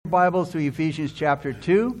Bibles to Ephesians chapter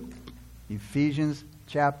 2. Ephesians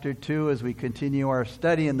chapter 2 as we continue our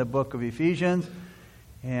study in the book of Ephesians.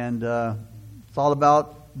 And it's all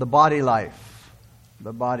about the body life.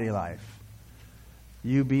 The body life.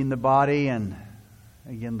 You being the body and,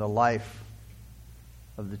 again, the life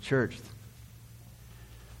of the church.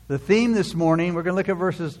 The theme this morning, we're going to look at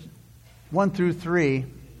verses 1 through 3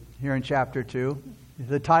 here in chapter 2.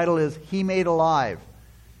 The title is He Made Alive.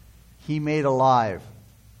 He Made Alive.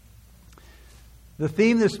 The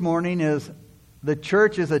theme this morning is the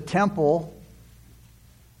church is a temple,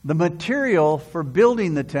 the material for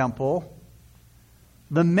building the temple,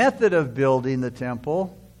 the method of building the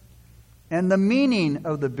temple, and the meaning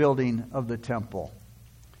of the building of the temple.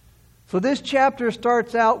 So this chapter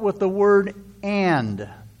starts out with the word "and."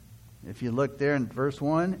 If you look there in verse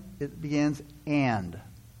 1, it begins "and."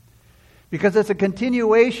 Because it's a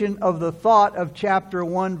continuation of the thought of chapter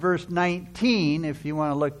 1, verse 19. If you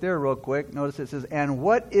want to look there real quick, notice it says, "And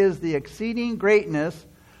what is the exceeding greatness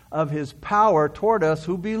of His power toward us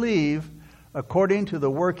who believe, according to the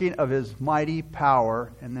working of His mighty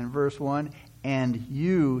power." And then verse 1, "And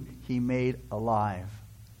you He made alive."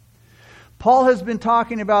 Paul has been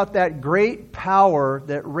talking about that great power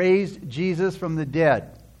that raised Jesus from the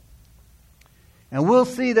dead. And we'll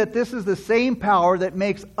see that this is the same power that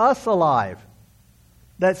makes us alive.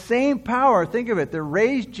 That same power, think of it, that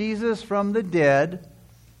raised Jesus from the dead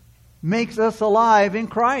makes us alive in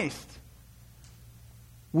Christ.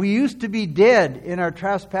 We used to be dead in our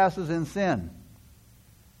trespasses and sin.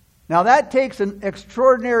 Now that takes an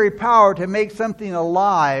extraordinary power to make something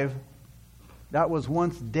alive that was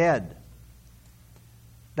once dead.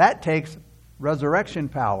 That takes resurrection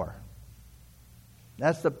power.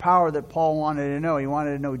 That's the power that Paul wanted to know. He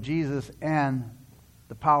wanted to know Jesus and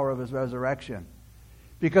the power of His resurrection.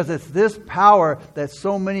 Because it's this power that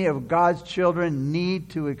so many of God's children need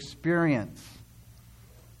to experience.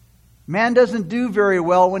 Man doesn't do very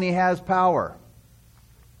well when he has power.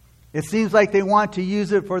 It seems like they want to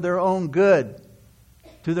use it for their own good,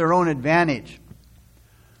 to their own advantage.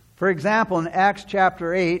 For example, in Acts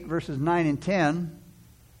chapter 8, verses 9 and 10,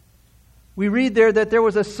 we read there that there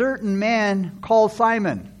was a certain man called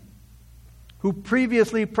Simon who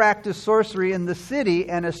previously practiced sorcery in the city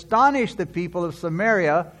and astonished the people of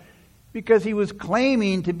Samaria because he was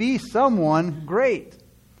claiming to be someone great,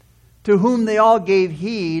 to whom they all gave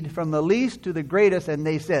heed from the least to the greatest, and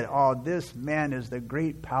they said, "Oh, this man is the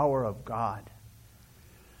great power of God."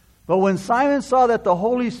 But when Simon saw that the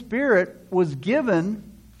Holy Spirit was given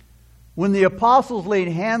when the apostles laid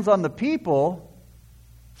hands on the people,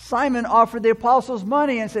 Simon offered the apostles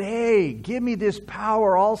money and said, "Hey, give me this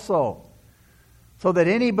power also, so that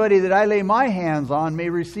anybody that I lay my hands on may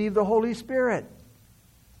receive the Holy Spirit.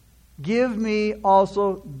 Give me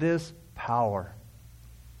also this power."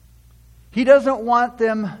 He doesn't want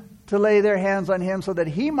them to lay their hands on him so that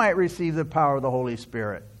he might receive the power of the Holy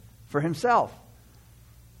Spirit for himself,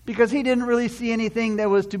 because he didn't really see anything that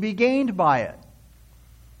was to be gained by it,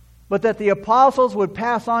 but that the apostles would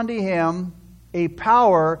pass on to him a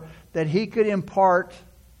power that he could impart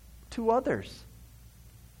to others.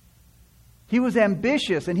 He was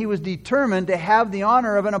ambitious and he was determined to have the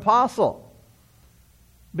honor of an apostle.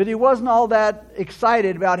 But he wasn't all that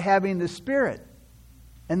excited about having the Spirit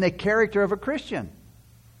and the character of a Christian.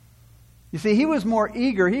 You see, he was more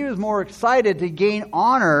eager, he was more excited to gain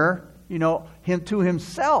honor, him to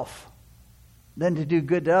himself than to do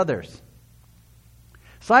good to others.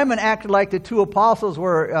 Simon acted like the two apostles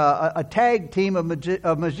were a tag team of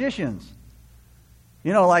magicians.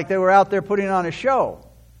 Like they were out there putting on a show.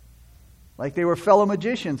 Like they were fellow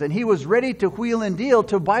magicians. And he was ready to wheel and deal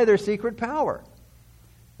to buy their secret power.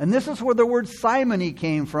 And this is where the word simony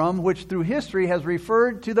came from, which through history has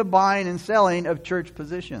referred to the buying and selling of church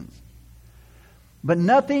positions. But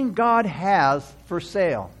nothing God has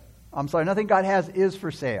nothing God has is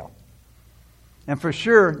for sale. And for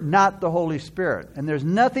sure, not the Holy Spirit. And there's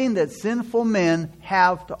nothing that sinful men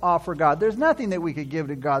have to offer God. There's nothing that we could give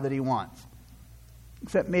to God that He wants,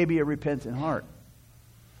 except maybe a repentant heart.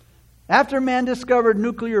 After man discovered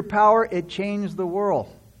nuclear power, it changed the world,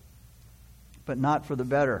 but not for the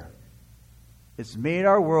better. It's made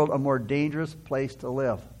our world a more dangerous place to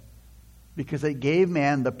live, because it gave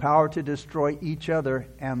man the power to destroy each other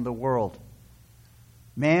and the world.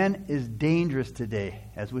 Man is dangerous today.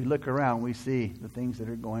 As we look around, we see the things that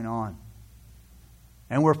are going on.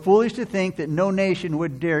 And we're foolish to think that no nation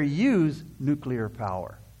would dare use nuclear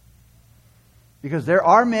power. Because there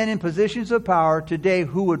are men in positions of power today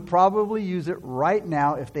who would probably use it right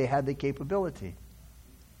now if they had the capability.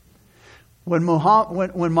 When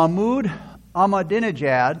Mahmoud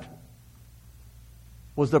Ahmadinejad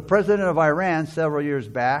was the president of Iran several years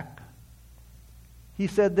back. He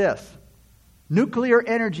said this: "Nuclear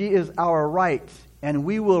energy is our right, and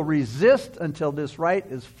we will resist until this right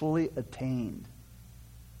is fully attained."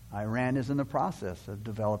 Iran is in the process of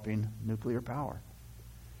developing nuclear power.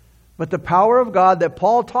 But the power of God that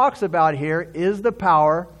Paul talks about here is the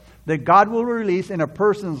power that God will release in a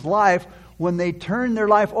person's life when they turn their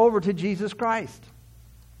life over to Jesus Christ.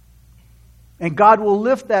 And God will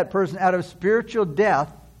lift that person out of spiritual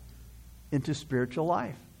death into spiritual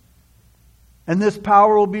life. And this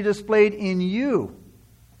power will be displayed in you.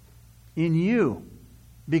 In you.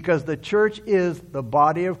 Because the church is the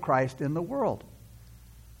body of Christ in the world.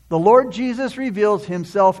 The Lord Jesus reveals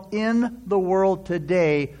Himself in the world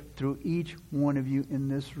today through each one of you in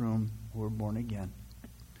this room who are born again.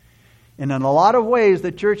 And in a lot of ways,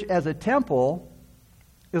 the church as a temple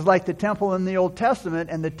is like the temple in the Old Testament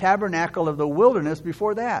and the tabernacle of the wilderness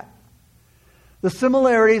before that. The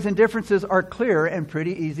similarities and differences are clear and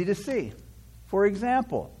pretty easy to see. For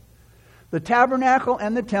example, the tabernacle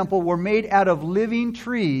and the temple were made out of living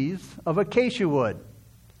trees of acacia wood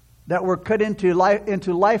that were cut into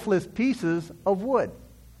lifeless pieces of wood.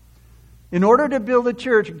 In order to build a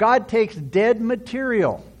church, God takes dead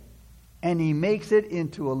material and He makes it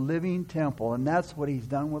into a living temple. And that's what He's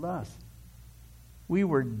done with us. We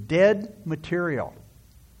were dead material.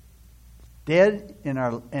 Dead in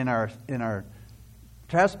our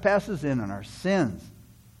trespasses and in our sins.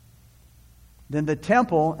 Then the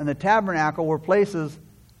temple and the tabernacle were places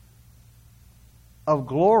of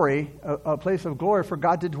glory, a place of glory for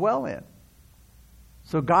God to dwell in.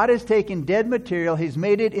 So God has taken dead material, He's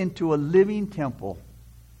made it into a living temple,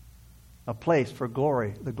 a place for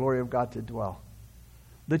glory, the glory of God to dwell.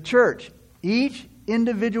 The church, each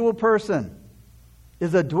individual person,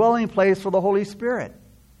 is a dwelling place for the Holy Spirit.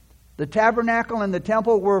 The tabernacle and the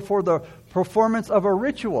temple were for the performance of a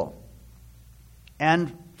ritual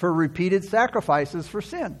and for repeated sacrifices for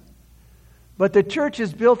sin. But the church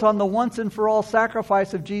is built on the once and for all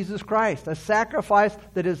sacrifice of Jesus Christ, a sacrifice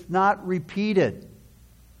that is not repeated.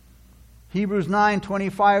 Hebrews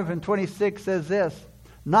 9:25 and 26 says this: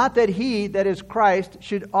 "Not that He, that is Christ,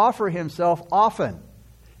 should offer Himself often,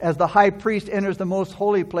 as the high priest enters the most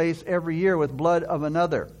holy place every year with blood of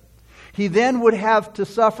another. He then would have to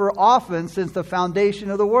suffer often since the foundation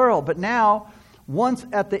of the world. But now, once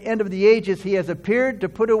at the end of the ages, He has appeared to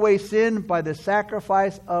put away sin by the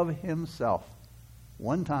sacrifice of Himself,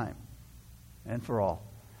 one time and for all."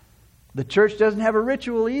 The church doesn't have a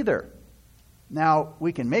ritual either. Now,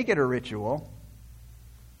 we can make it a ritual.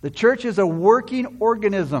 The church is a working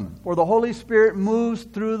organism where the Holy Spirit moves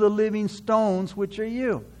through the living stones, which are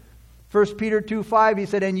you. 1 Peter 2:5, he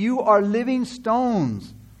said, "And you are living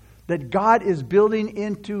stones that God is building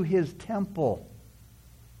into His temple."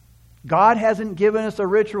 God hasn't given us a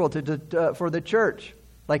ritual for the church,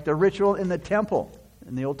 like the ritual in the temple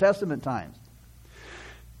in the Old Testament times.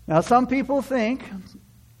 Now, some people think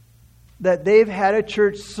that they've had a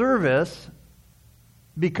church service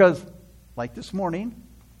because, like this morning,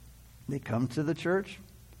 they come to the church,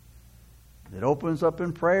 it opens up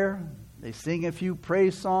in prayer, they sing a few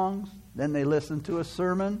praise songs, then they listen to a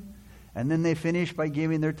sermon, and then they finish by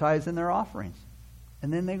giving their tithes and their offerings.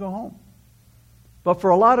 And then they go home. But for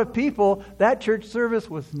a lot of people, that church service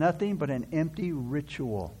was nothing but an empty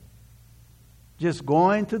ritual. Just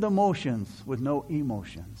going through the motions with no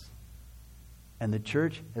emotions. And the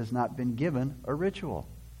church has not been given a ritual.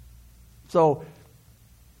 So,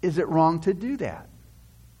 is it wrong to do that?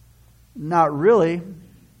 Not really.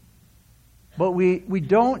 But we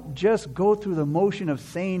don't just go through the motion of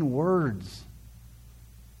saying words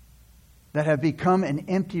that have become an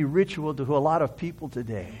empty ritual to a lot of people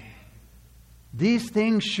today. These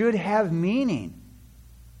things should have meaning.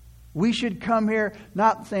 We should come here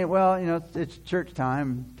not saying, well, it's church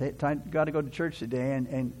time. Got to go to church today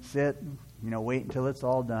and sit, wait until it's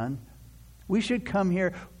all done. We should come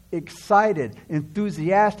here excited,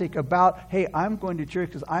 enthusiastic about, hey, I'm going to church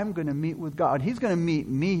because I'm going to meet with God. He's going to meet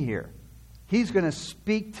me here. He's going to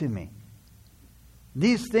speak to me.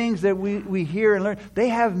 These things that we hear and learn, they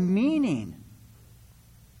have meaning.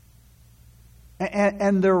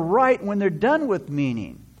 And they're right when they're done with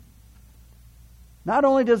meaning. Not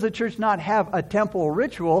only does the church not have a temple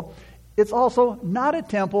ritual, it's also not a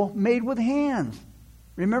temple made with hands.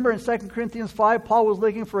 Remember in 2 Corinthians 5, Paul was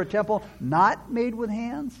looking for a temple not made with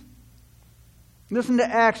hands? Listen to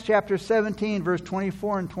Acts chapter 17, verse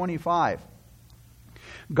 24 and 25.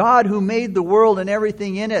 God, who made the world and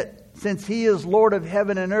everything in it, since He is Lord of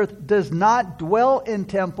heaven and earth, does not dwell in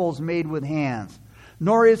temples made with hands,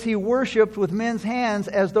 nor is He worshipped with men's hands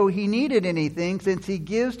as though He needed anything, since He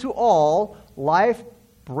gives to all life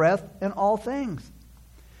breath, and all things.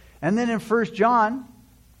 And then in 1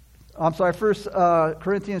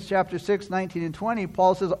 Corinthians chapter 6, 19 and 20,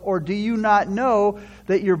 Paul says, or do you not know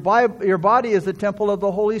that your body is the temple of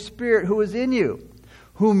the Holy Spirit who is in you,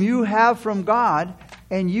 whom you have from God,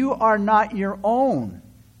 and you are not your own?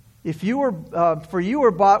 For you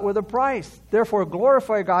were bought with a price. Therefore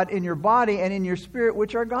glorify God in your body and in your spirit,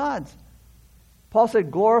 which are God's. Paul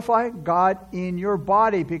said, glorify God in your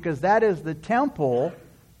body, because that is the temple,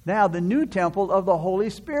 now the new temple of the Holy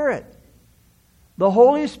Spirit. The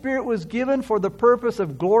Holy Spirit was given for the purpose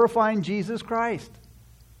of glorifying Jesus Christ.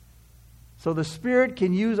 So the Spirit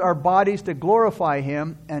can use our bodies to glorify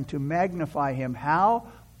Him and to magnify Him. How?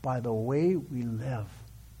 By the way we live.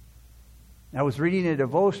 I was reading a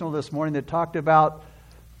devotional this morning that talked about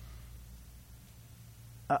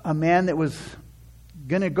a man that was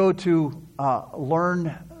going to go to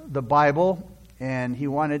learn the Bible, and he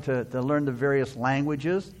wanted to learn the various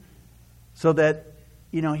languages so that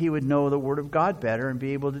he would know the Word of God better and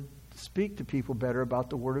be able to speak to people better about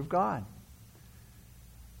the Word of God.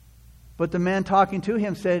 But the man talking to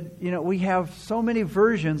him said, we have so many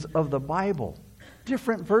versions of the Bible,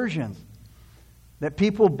 different versions, that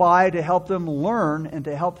people buy to help them learn and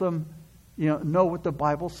to help them, know what the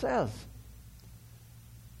Bible says.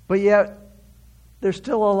 But yet, there's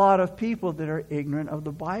still a lot of people that are ignorant of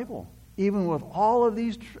the Bible, even with all of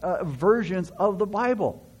these versions of the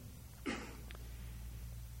Bible.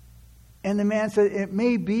 And the man said, it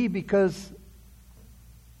may be because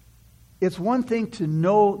it's one thing to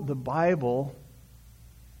know the Bible,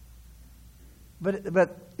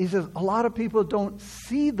 but he says a lot of people don't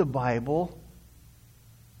see the Bible,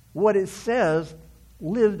 what it says,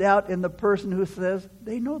 lived out in the person who says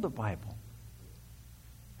they know the Bible.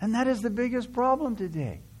 And that is the biggest problem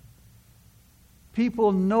today.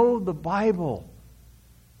 People know the Bible.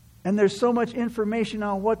 And there's so much information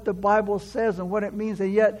on what the Bible says and what it means,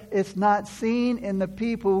 and yet it's not seen in the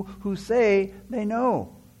people who say they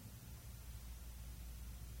know.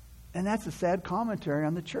 And that's a sad commentary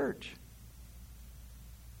on the church.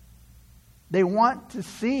 They want to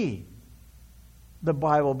see the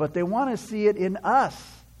Bible, but they want to see it in us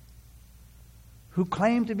who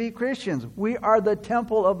claim to be Christians. We are the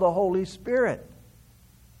temple of the Holy Spirit.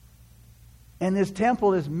 And this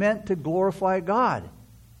temple is meant to glorify God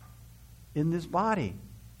in this body.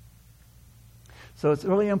 So it's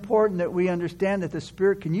really important that we understand that the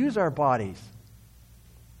Spirit can use our bodies.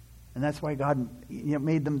 And that's why God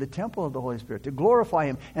made them the temple of the Holy Spirit, to glorify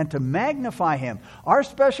Him and to magnify Him. Our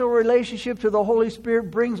special relationship to the Holy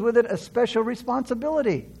Spirit brings with it a special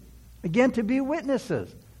responsibility. Again, to be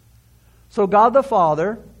witnesses. So God the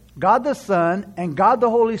Father, God the Son, and God the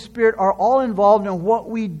Holy Spirit are all involved in what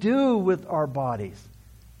we do with our bodies.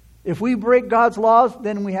 If we break God's laws,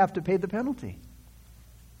 then we have to pay the penalty.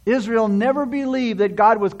 Israel never believed that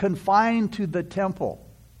God was confined to the temple.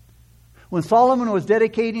 When Solomon was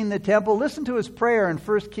dedicating the temple, listen to his prayer in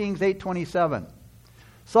 1 Kings 8:27.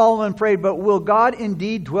 Solomon prayed, "But will God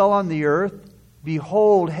indeed dwell on the earth?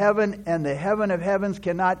 Behold, heaven and the heaven of heavens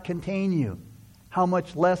cannot contain you. How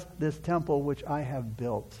much less this temple which I have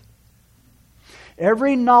built."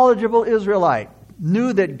 Every knowledgeable Israelite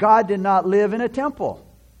knew that God did not live in a temple,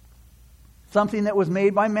 something that was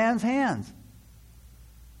made by man's hands.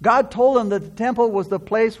 God told them that the temple was the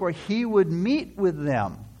place where He would meet with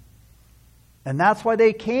them. And that's why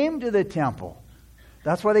they came to the temple.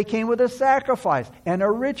 That's why they came with a sacrifice and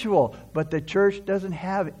a ritual. But the church doesn't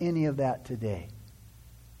have any of that today.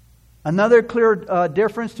 Another clear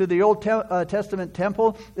difference to the Old Testament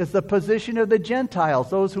temple is the position of the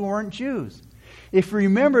Gentiles, those who weren't Jews. If you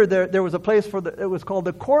remember, there was a place it was called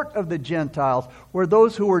the court of the Gentiles, where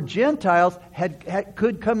those who were Gentiles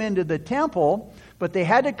could come into the temple, but they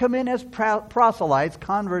had to come in as proselytes,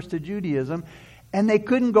 converts to Judaism, and they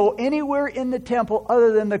couldn't go anywhere in the temple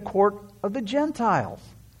other than the court of the Gentiles.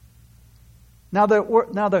 Now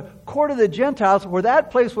the court of the Gentiles, where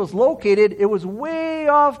that place was located, it was way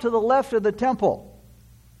off to the left of the temple.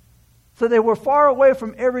 So they were far away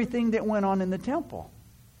from everything that went on in the temple.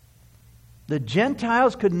 The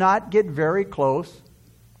Gentiles could not get very close,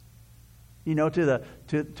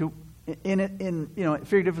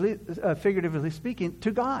 figuratively speaking,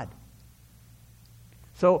 to God.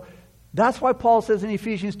 So that's why Paul says in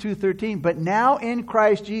Ephesians 2:13, "But now in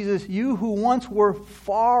Christ Jesus, you who once were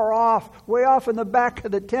far off, way off in the back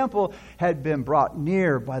of the temple, had been brought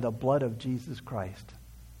near by the blood of Jesus Christ."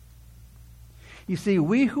 You see,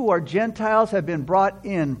 we who are Gentiles have been brought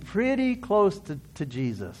in pretty close to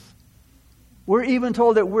Jesus. We're even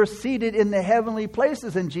told that we're seated in the heavenly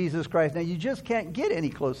places in Jesus Christ. Now, you just can't get any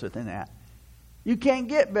closer than that. You can't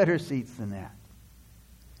get better seats than that.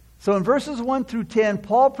 So in verses 1 through 10,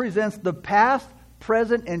 Paul presents the past,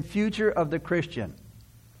 present, and future of the Christian.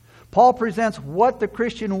 Paul presents what the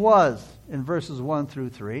Christian was in verses 1 through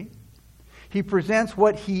 3. He presents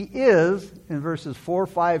what he is in verses 4,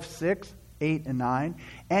 5, 6, 8, and 9.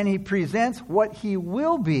 And he presents what he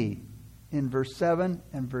will be in verse 7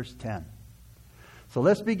 and verse 10. So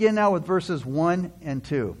let's begin now with verses 1 and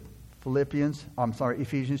 2.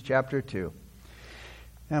 Ephesians chapter 2.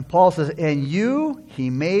 And Paul says, "And you he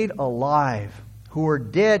made alive, who were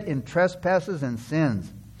dead in trespasses and sins,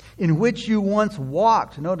 in which you once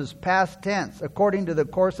walked," notice past tense, "according to the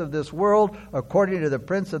course of this world, according to the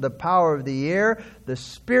prince of the power of the air, the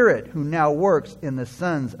spirit who now works in the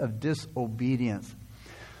sons of disobedience."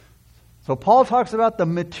 So Paul talks about the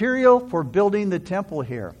material for building the temple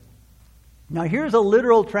here. Now here's a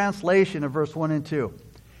literal translation of verse 1 and 2.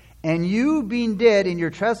 "And you being dead in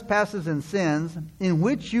your trespasses and sins, in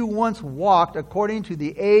which you once walked according to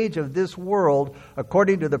the age of this world,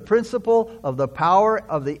 according to the principle of the power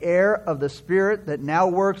of the air of the spirit that now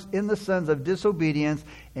works in the sons of disobedience,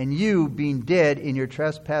 and you being dead in your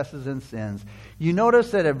trespasses and sins." You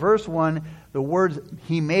notice that at verse 1, the words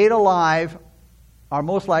 "he made alive" are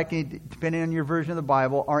most likely, depending on your version of the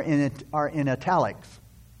Bible, are in italics.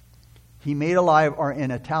 "He made alive" are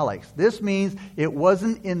in italics. This means it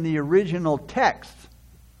wasn't in the original text,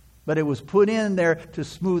 but it was put in there to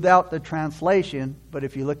smooth out the translation. But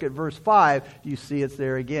if you look at verse 5, you see it's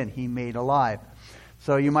there again. "He made alive."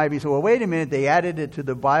 So you might be saying, well, wait a minute, they added it to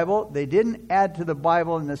the Bible. They didn't add to the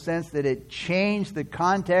Bible in the sense that it changed the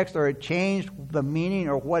context or it changed the meaning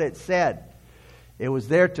or what it said. It was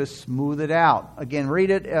there to smooth it out. Again,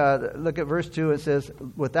 read it. Look at verse 2. It says,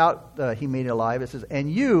 without "he made alive," it says,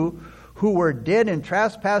 "And you who were dead in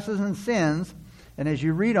trespasses and sins," and as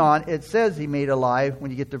you read on, it says "he made alive"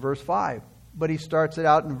 when you get to verse 5. But he starts it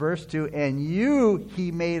out in verse 2, "And you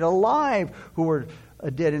he made alive who were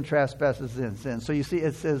dead in trespasses and sins." So you see,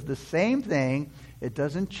 it says the same thing. It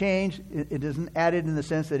doesn't change. It isn't added in the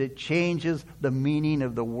sense that it changes the meaning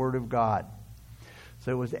of the Word of God.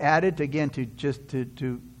 So it was added again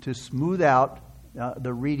to smooth out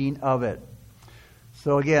the reading of it.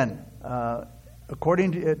 So again,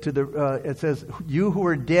 according to the, it says, "You who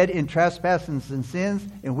were dead in trespasses and sins,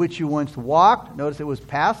 in which you once walked." Notice it was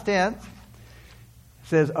past tense. It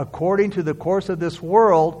says, "according to the course of this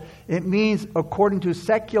world." It means according to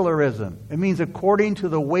secularism. It means according to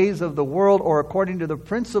the ways of the world, or according to the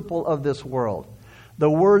principle of this world. The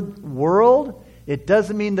word "world," it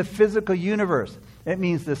doesn't mean the physical universe. It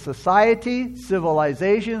means the society,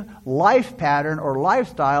 civilization, life pattern, or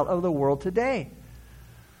lifestyle of the world today.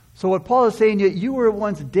 So what Paul is saying, you were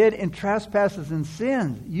once dead in trespasses and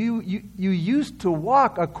sins. You used to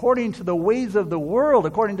walk according to the ways of the world,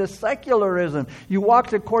 according to secularism. You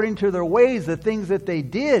walked according to their ways, the things that they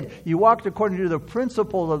did. You walked according to the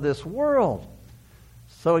principles of this world.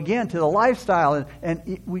 So again, to the lifestyle,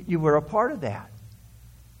 and you were a part of that.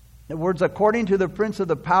 The words "according to the prince of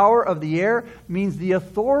the power of the air" means the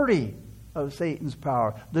authority of Satan's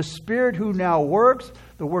power. The spirit who now works,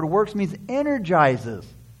 the word "works" means energizes.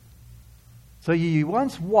 So you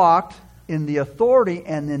once walked in the authority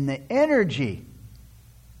and in the energy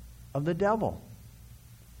of the devil.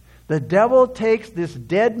 The devil takes this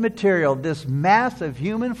dead material, this mass of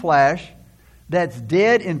human flesh that's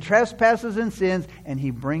dead in trespasses and sins, and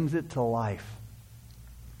he brings it to life.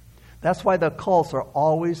 That's why the cults are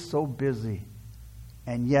always so busy,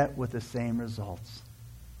 and yet with the same results.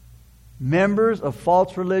 Members of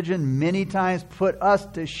false religion many times put us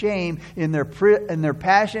to shame in their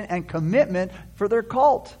passion and commitment for their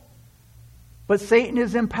cult. But Satan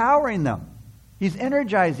is empowering them. He's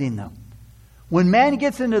energizing them. When man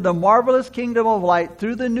gets into the marvelous kingdom of light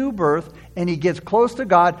through the new birth and he gets close to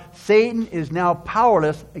God, Satan is now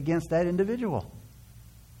powerless against that individual.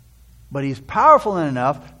 But he's powerful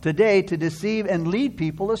enough today to deceive and lead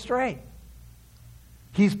people astray.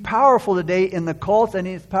 He's powerful today in the cults, and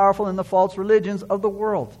he's powerful in the false religions of the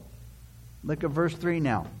world. Look at verse 3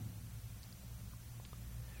 now.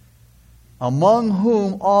 "Among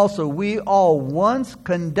whom also we all once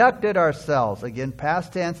conducted ourselves," again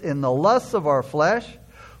past tense, "in the lusts of our flesh,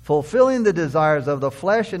 fulfilling the desires of the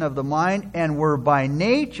flesh and of the mind, and were by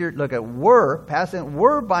nature," look at "were," past tense,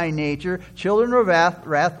 "were by nature children of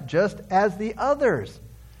wrath just as the others."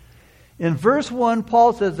 In verse 1,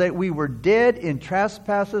 Paul says that we were dead in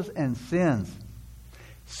trespasses and sins.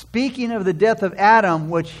 Speaking of the death of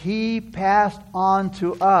Adam, which he passed on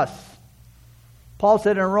to us. Paul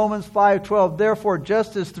said in Romans 5:12, "Therefore,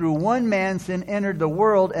 just as through one man sin entered the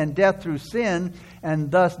world, and death through sin,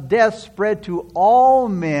 and thus death spread to all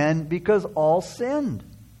men because all sinned."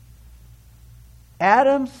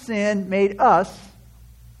 Adam's sin made us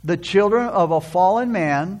the children of a fallen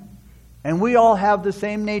man, and we all have the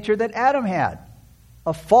same nature that Adam had.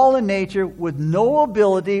 A fallen nature with no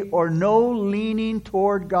ability or no leaning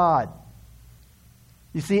toward God.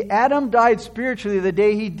 You see, Adam died spiritually the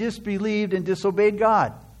day he disbelieved and disobeyed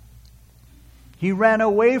God. He ran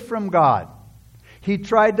away from God. He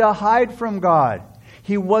tried to hide from God.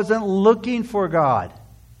 He wasn't looking for God.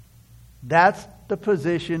 That's the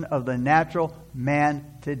position of the natural man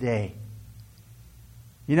today.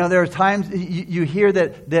 You know, there are times you hear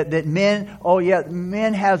that men,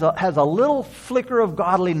 men has a little flicker of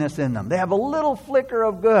godliness in them. They have a little flicker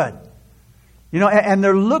of good. You know, and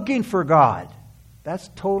they're looking for God. That's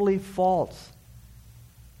totally false.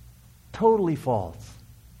 Totally false.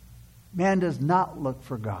 Man does not look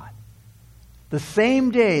for God. The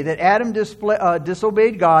same day that Adam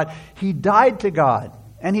disobeyed God, he died to God.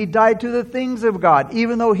 And he died to the things of God,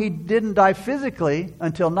 even though he didn't die physically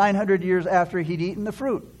until 900 years after he'd eaten the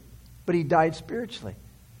fruit. But he died spiritually.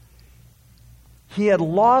 He had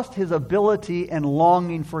lost his ability and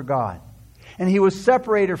longing for God. And he was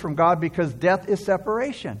separated from God because death is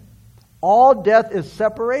separation. All death is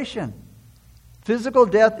separation. Physical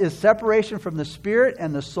death is separation from the spirit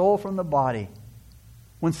and the soul from the body.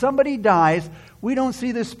 When somebody dies, we don't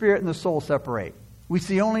see the spirit and the soul separate. We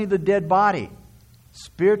see only the dead body.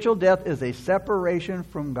 Spiritual death is a separation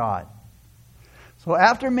from God. So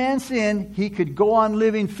after man sinned, he could go on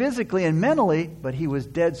living physically and mentally, but he was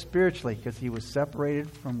dead spiritually because he was separated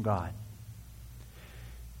from God.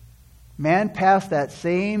 Man passed that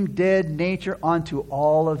same dead nature onto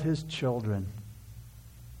all of his children.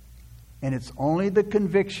 And it's only the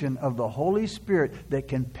conviction of the Holy Spirit that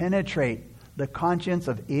can penetrate the conscience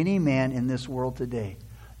of any man in this world today.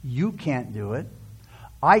 You can't do it.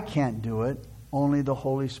 I can't do it. Only the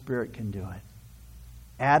Holy Spirit can do it.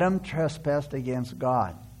 Adam trespassed against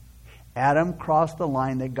God. Adam crossed the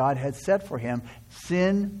line that God had set for him.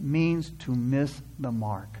 Sin means to miss the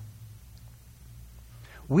mark.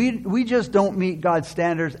 We just don't meet God's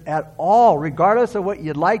standards at all, regardless of what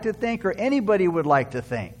you'd like to think or anybody would like to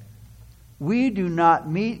think. We do not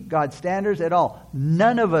meet God's standards at all.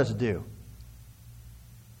 None of us do.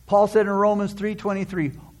 Paul said in Romans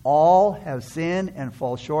 3:23, all have sinned and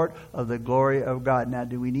fall short of the glory of God. Now,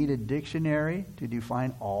 do we need a dictionary to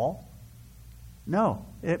define all? No,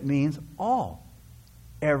 it means all.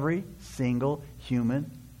 Every single human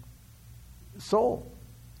soul.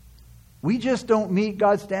 We just don't meet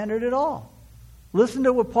God's standard at all. Listen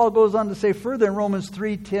to what Paul goes on to say further in Romans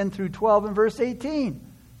 3:10 through 12 and verse 18.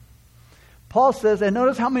 Paul says, and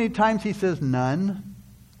notice how many times he says none.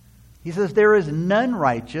 He says, there is none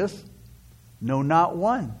righteous. No, not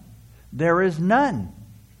one. There is none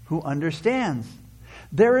who understands.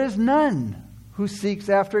 There is none who seeks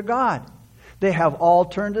after God. They have all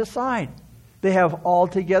turned aside. They have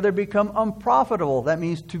altogether become unprofitable. That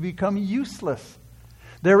means to become useless.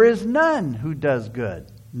 There is none who does good.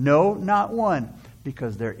 No, not one.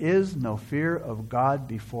 Because there is no fear of God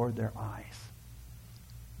before their eyes.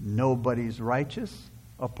 Nobody's righteous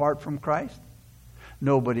apart from Christ.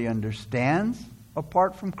 Nobody understands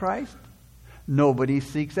apart from Christ. Nobody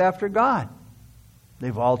seeks after God.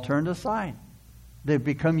 They've all turned aside. They've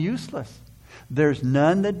become useless. There's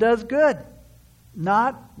none that does good.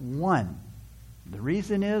 Not one. The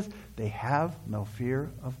reason is they have no fear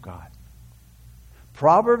of God.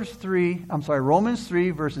 Romans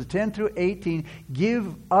 3 verses 10 through 18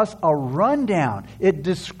 give us a rundown. It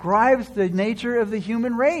describes the nature of the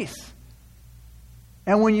human race.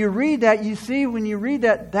 And when you read that, you see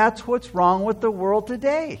that's what's wrong with the world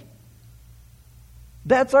today.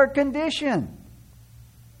 That's our condition.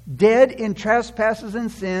 Dead in trespasses and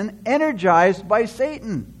sin, energized by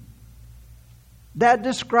Satan. That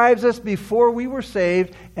describes us before we were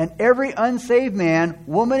saved, and every unsaved man,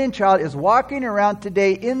 woman, and child is walking around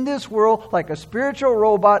today in this world like a spiritual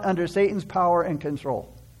robot under Satan's power and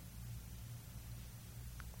control.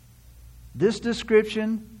 This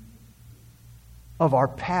description of our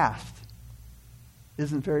past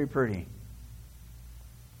isn't very pretty.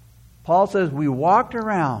 Paul says we walked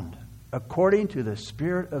around according to the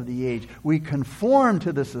spirit of the age. We conformed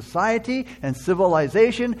to the society and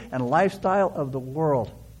civilization and lifestyle of the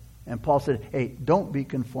world. And Paul said, hey, don't be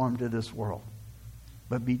conformed to this world,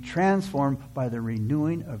 but be transformed by the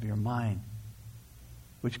renewing of your mind,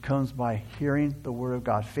 which comes by hearing the Word of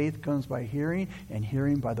God. Faith comes by hearing, and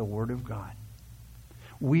hearing by the Word of God.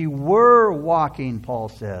 We were walking, Paul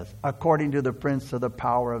says, according to the prince of the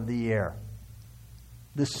power of the air.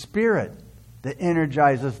 The spirit that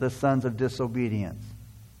energizes the sons of disobedience.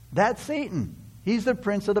 That's Satan. He's the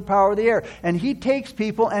prince of the power of the air. And he takes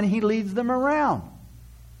people and he leads them around.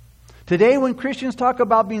 Today, when Christians talk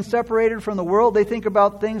about being separated from the world, they think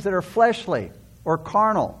about things that are fleshly or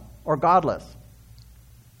carnal or godless.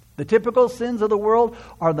 The typical sins of the world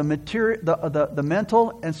are the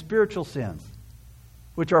mental and spiritual sins,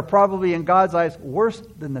 which are probably in God's eyes worse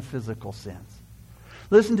than the physical sins.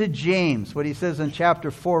 Listen to James, what he says in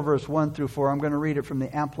chapter 4, verse 1 through 4. I'm going to read it from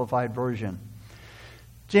the Amplified Version.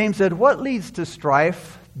 James said, "What leads to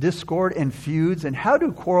strife, discord, and feuds, and how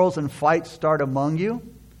do quarrels and fights start among you?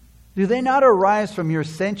 Do they not arise from your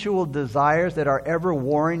sensual desires that are ever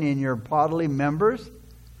warring in your bodily members?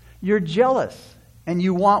 You're jealous, and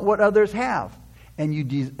you want what others have, and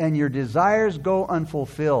your desires go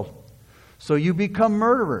unfulfilled. So you become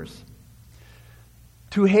murderers.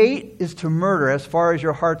 To hate is to murder as far as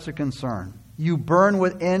your hearts are concerned. You burn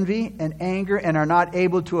with envy and anger and are not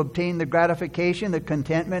able to obtain the gratification, the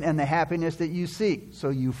contentment, and the happiness that you seek. So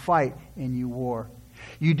you fight and you war.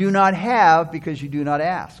 You do not have because you do not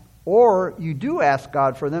ask. Or you do ask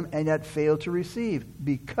God for them and yet fail to receive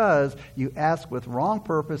because you ask with wrong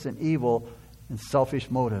purpose and evil and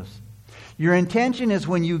selfish motives. Your intention is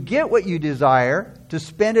when you get what you desire to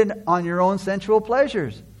spend it on your own sensual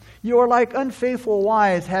pleasures. You are like unfaithful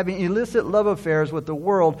wives having illicit love affairs with the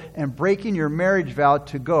world and breaking your marriage vow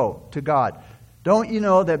to God. Don't you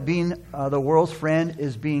know that being the world's friend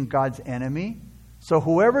is being God's enemy? So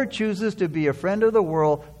whoever chooses to be a friend of the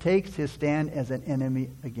world takes his stand as an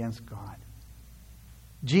enemy against God."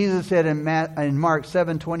 Jesus said in Mark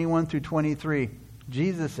 7:21 through 23,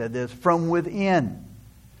 Jesus said this, "From within,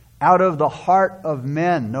 out of the heart of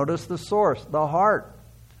men," notice the source, the heart.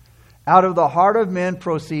 "Out of the heart of men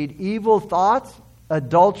proceed evil thoughts,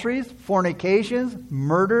 adulteries, fornications,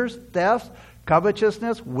 murders, thefts,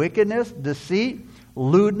 covetousness, wickedness, deceit,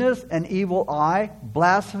 lewdness, an evil eye,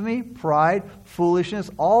 blasphemy, pride, foolishness.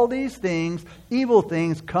 All these things, evil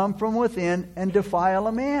things, come from within and defile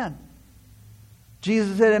a man."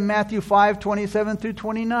 Jesus said in Matthew 5:27 through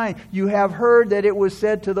 29, "You have heard that it was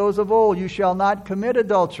said to those of old, 'You shall not commit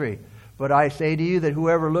adultery.' But I say to you that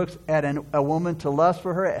whoever looks at a woman to lust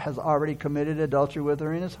for her has already committed adultery with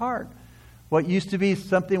her in his heart." What used to be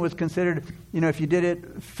something was considered, if you did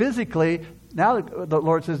it physically, now the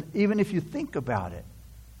Lord says, even if you think about it.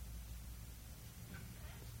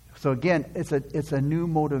 So again, it's a new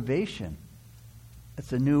motivation.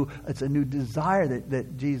 It's a new desire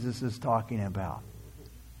that Jesus is talking about.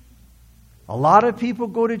 A lot of people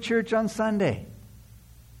go to church on Sunday.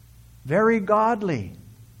 Very godly.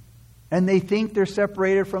 And they think they're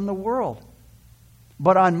separated from the world.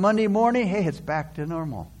 But on Monday morning, hey, it's back to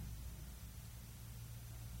normal.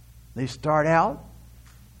 They start out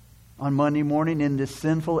on Monday morning in this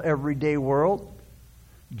sinful everyday world,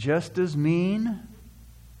 just as mean,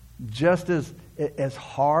 just as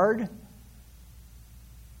hard.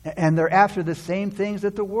 And they're after the same things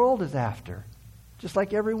that the world is after, just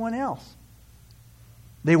like everyone else.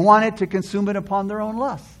 They want it to consume it upon their own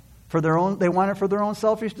lusts. They want it for their own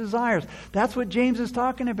selfish desires. That's what James is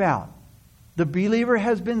talking about. The believer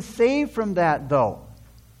has been saved from that, though.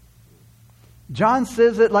 John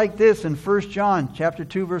says it like this in 1 John chapter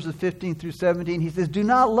 2, verses 15 through 17. He says, "Do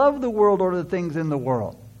not love the world or the things in the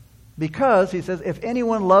world. Because," he says, "if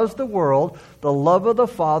anyone loves the world, the love of the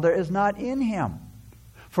Father is not in him.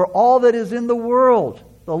 For all that is in the world,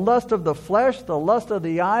 the lust of the flesh, the lust of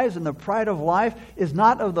the eyes, and the pride of life, is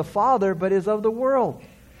not of the Father, but is of the world.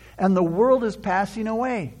 And the world is passing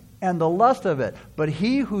away, and the lust of it. But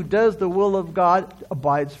he who does the will of God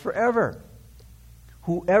abides forever.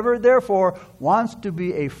 Whoever therefore wants to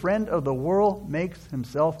be a friend of the world makes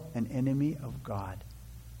himself an enemy of God."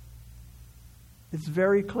 It's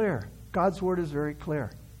very clear. God's word is very clear.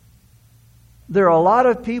 There are a lot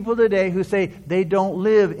of people today who say they don't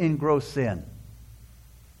live in gross sin.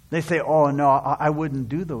 They say, "Oh no, I wouldn't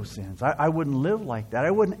do those sins. I wouldn't live like that. I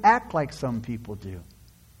wouldn't act like some people do."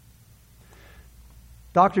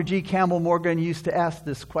 Dr. G. Campbell Morgan used to ask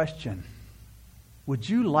this question: would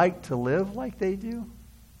you like to live like they do?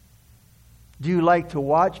 Do you like to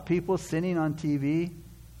watch people sinning on TV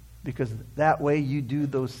because that way you do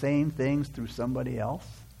those same things through somebody else?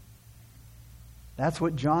 That's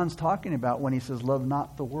what John's talking about when he says, "Love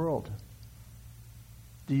not the world."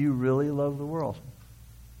 Do you really love the world?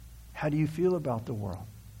 How do you feel about the world?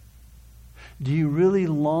 Do you really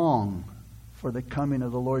long for the coming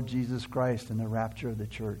of the Lord Jesus Christ and the rapture of the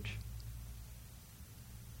church?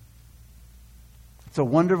 It's a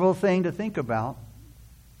wonderful thing to think about,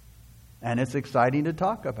 and it's exciting to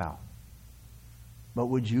talk about. But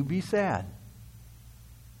would you be sad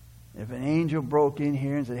if an angel broke in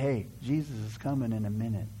here and said, "Hey, Jesus is coming in a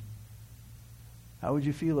minute"? How would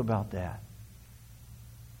you feel about that?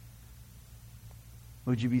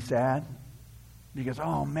 Would you be sad? Because,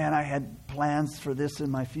 oh man, I had plans for this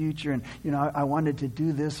in my future, and I wanted to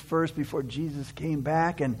do this first before Jesus came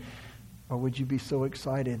back, or would you be so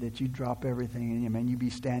excited that you'd drop everything and you'd be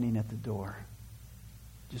standing at the door,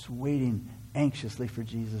 just waiting anxiously for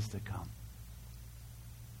Jesus to come?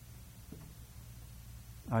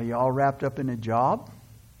 Are you all wrapped up in a job,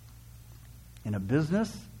 in a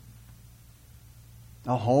business,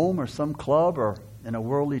 a home, or some club, or in a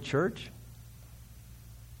worldly church?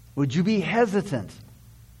 Would you be hesitant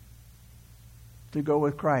to go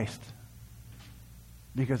with Christ?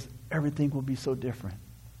 Because everything will be so different.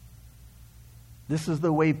 This is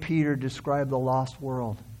the way Peter described the lost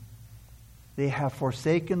world. They have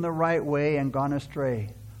forsaken the right way and gone astray,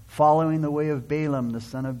 following the way of Balaam, the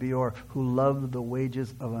son of Beor, who loved the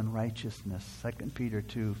wages of unrighteousness. 2 Peter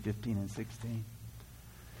 2, 15 and 16.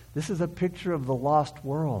 This is a picture of the lost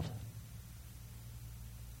world.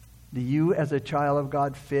 Do you, as a child of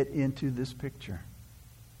God, fit into this picture?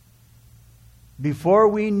 Before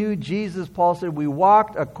we knew Jesus, Paul said, we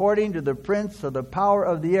walked according to the prince of the power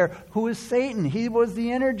of the air, who is Satan. He was the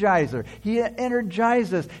energizer. He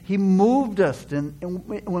energized us. He moved us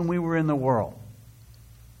when we were in the world.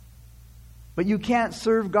 But you can't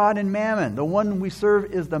serve God and mammon. The one we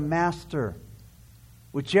serve is the master.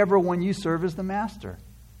 Whichever one you serve is the master.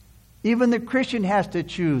 Even the Christian has to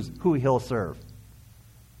choose who he'll serve.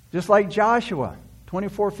 Just like Joshua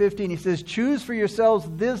 24:15, he says, choose for yourselves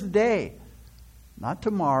this day, not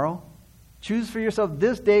tomorrow. Choose for yourself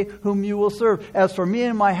this day whom you will serve. As for me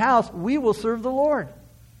and my house, we will serve the Lord.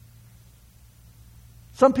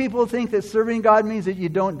 Some people think that serving God means that you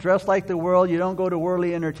don't dress like the world, you don't go to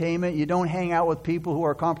worldly entertainment, you don't hang out with people who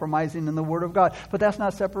are compromising in the Word of God. But that's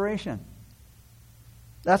not separation.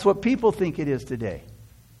 That's what people think it is today.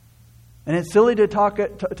 And it's silly to talk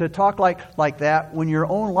like that when your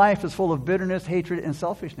own life is full of bitterness, hatred, and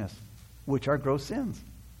selfishness, which are gross sins.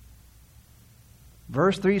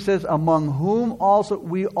 Verse 3 says, among whom also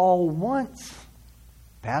we all once,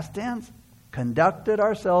 past tense, conducted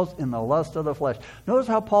ourselves in the lust of the flesh. Notice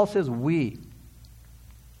how Paul says we.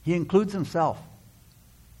 He includes himself.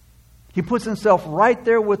 He puts himself right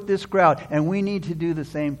there with this crowd, and we need to do the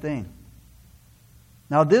same thing.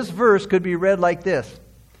 Now this verse could be read like this.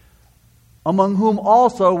 Among whom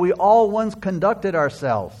also we all once conducted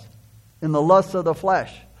ourselves in the lusts of the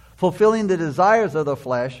flesh, fulfilling the desires of the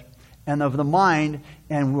flesh and of the mind,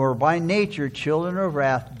 and were by nature children of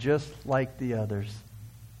wrath, just like the others.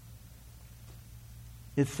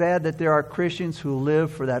 It's sad that there are Christians who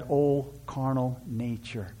live for that old carnal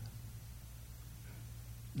nature.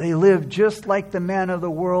 They live just like the man of the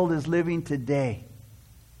world is living today.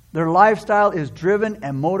 Their lifestyle is driven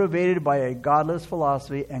and motivated by a godless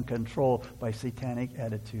philosophy and controlled by satanic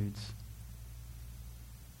attitudes.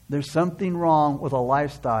 There's something wrong with a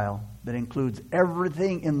lifestyle that includes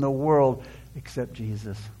everything in the world except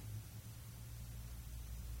Jesus.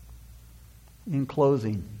 In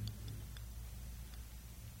closing,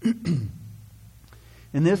 in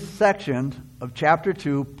this section of chapter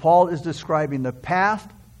 2, Paul is describing the past,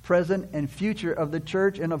 present, and future of the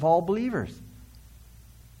church and of all believers.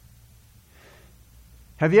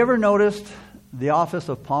 Have you ever noticed the office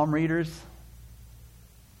of palm readers?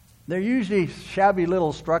 They're usually shabby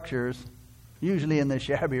little structures, usually in the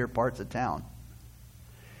shabbier parts of town.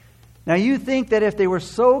 Now you think that if they were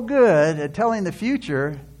so good at telling the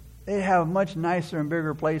future, they'd have much nicer and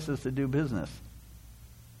bigger places to do business.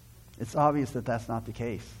 It's obvious that that's not the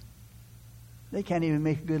case. They can't even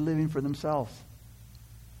make a good living for themselves.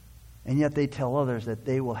 And yet they tell others that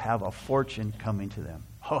they will have a fortune coming to them.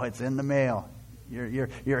 Oh, it's in the mail.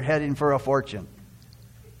 You're heading for a fortune.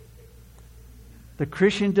 The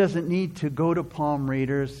Christian doesn't need to go to palm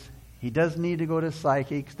readers. He doesn't need to go to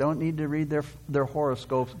psychics. Don't need to read their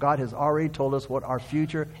horoscopes. God has already told us what our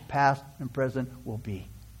future, past, and present will be.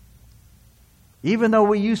 Even though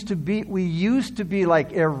we used to be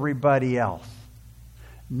like everybody else.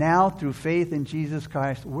 Now, through faith in Jesus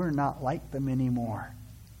Christ, we're not like them anymore.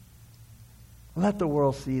 Let the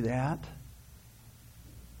world see that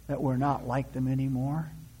we're not like them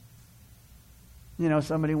anymore. You know,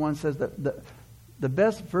 somebody once says that the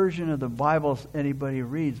best version of the Bible anybody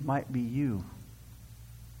reads might be you.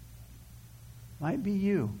 Might be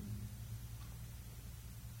you.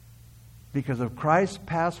 Because of Christ's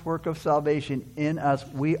past work of salvation in us,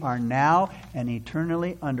 we are now and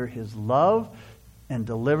eternally under His love and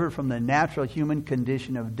delivered from the natural human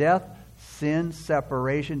condition of death, sin,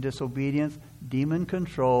 separation, disobedience, demon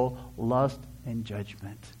control, lust, and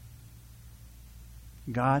judgment.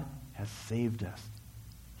 God has saved us.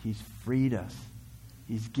 He's freed us.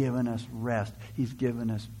 He's given us rest. He's given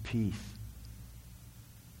us peace.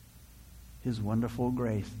 His wonderful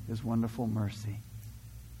grace, His wonderful mercy.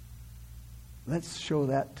 Let's show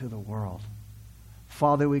that to the world.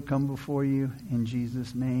 Father, we come before you in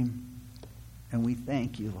Jesus' name, and we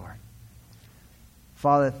thank you, Lord.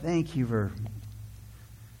 Father, thank you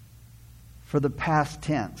for the past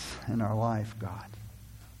tense in our life, God.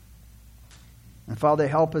 And Father,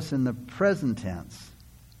 help us in the present tense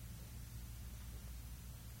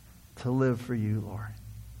to live for you, Lord,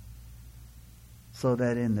 so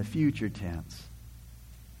that in the future tense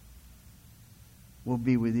we'll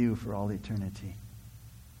be with you for all eternity.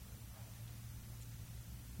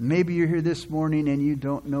 Maybe you're here this morning and you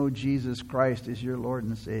don't know Jesus Christ as your Lord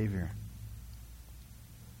and Savior.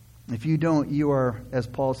 If you don't, you are, as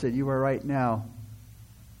Paul said, you are right now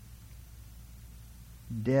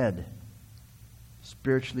dead,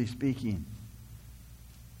 spiritually speaking,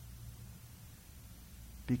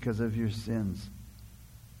 because of your sins,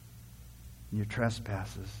 your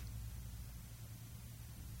trespasses.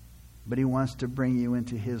 But He wants to bring you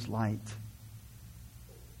into His light.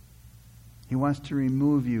 He wants to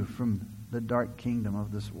remove you from the dark kingdom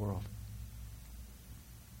of this world.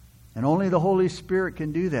 And only the Holy Spirit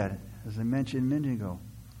can do that, as I mentioned a minute ago.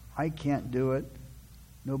 I can't do it.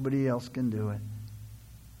 Nobody else can do it.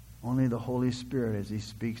 Only the Holy Spirit, as He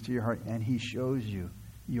speaks to your heart and He shows you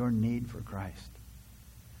your need for Christ.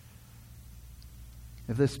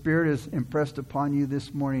 If the Spirit is impressed upon you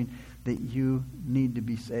this morning that you need to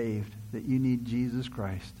be saved, that you need Jesus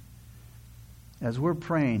Christ, as we're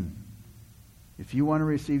praying, if you want to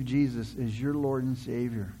receive Jesus as your Lord and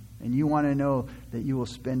Savior, and you want to know that you will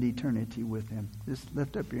spend eternity with Him, just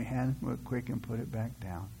lift up your hand real quick and put it back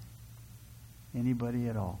down. Anybody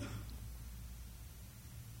at all?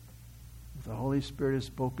 If the Holy Spirit has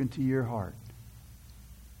spoken to your heart,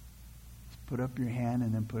 just put up your hand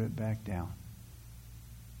and then put it back down.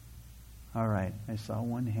 All right, I saw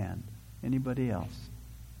one hand. Anybody else?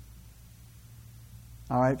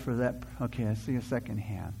 All right, for that. Okay, I see a second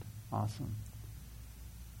hand. Awesome.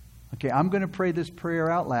 Okay, I'm going to pray this prayer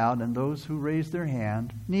out loud, and those who raise their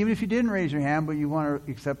hand, and even if you didn't raise your hand but you want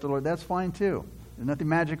to accept the Lord, that's fine too. There's nothing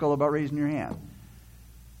magical about raising your hand.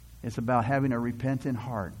 It's about having a repentant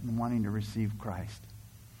heart and wanting to receive Christ.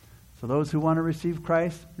 So those who want to receive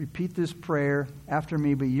Christ, repeat this prayer after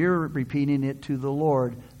me, but you're repeating it to the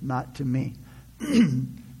Lord, not to me.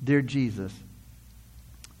 Dear Jesus,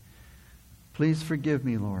 please forgive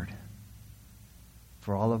me, Lord,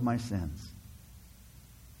 for all of my sins.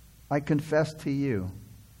 I confess to you,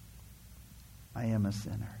 I am a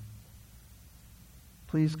sinner.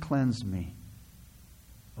 Please cleanse me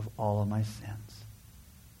of all of my sins.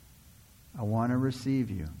 I want to receive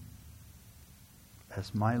you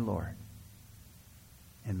as my Lord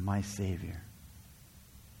and my Savior.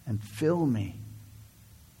 And fill me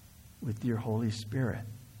with your Holy Spirit.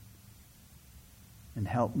 And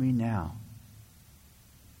help me now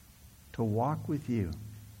to walk with you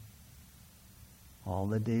all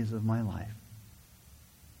the days of my life.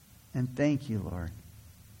 And thank you, Lord,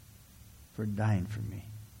 for dying for me.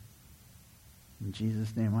 In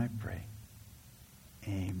Jesus' name I pray.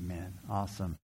 Amen. Awesome.